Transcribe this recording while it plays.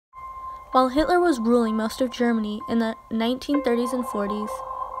While Hitler was ruling most of Germany in the 1930s and 40s,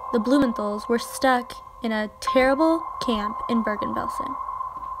 the Blumenthals were stuck in a terrible camp in Bergen-Belsen.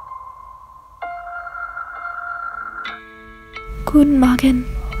 Guten Morgen.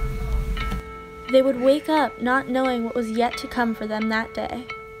 They would wake up not knowing what was yet to come for them that day.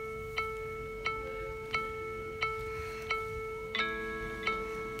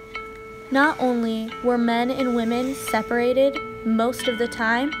 Not only were men and women separated most of the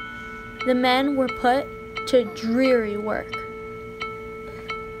time, the men were put to dreary work.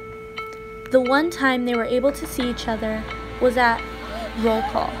 The one time they were able to see each other was at roll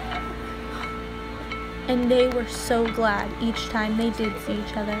call. And they were so glad each time they did see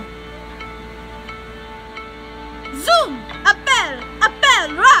each other. Zoom! Appel!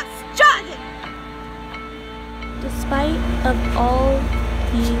 Ross! Charging! Despite of all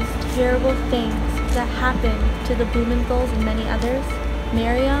these terrible things that happened to the Blumenthals and many others,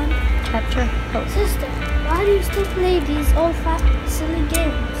 Marion kept her hope. Sister, why do you still play these old-fashioned silly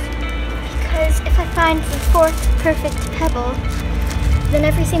games? Because if I find the fourth perfect pebble, then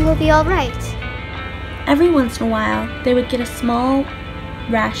everything will be all right. Every once in a while, they would get a small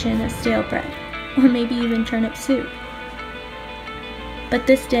ration of stale bread, or maybe even turnip soup. But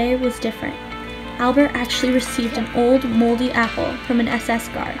this day was different. Albert actually received an old, moldy apple from an SS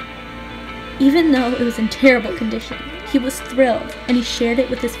guard. Even though it was in terrible condition, he was thrilled, and he shared it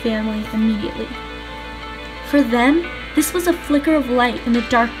with his family immediately. For them, this was a flicker of light in the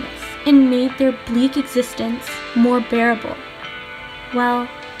darkness, and made their bleak existence more bearable. Well,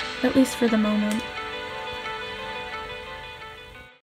 at least for the moment.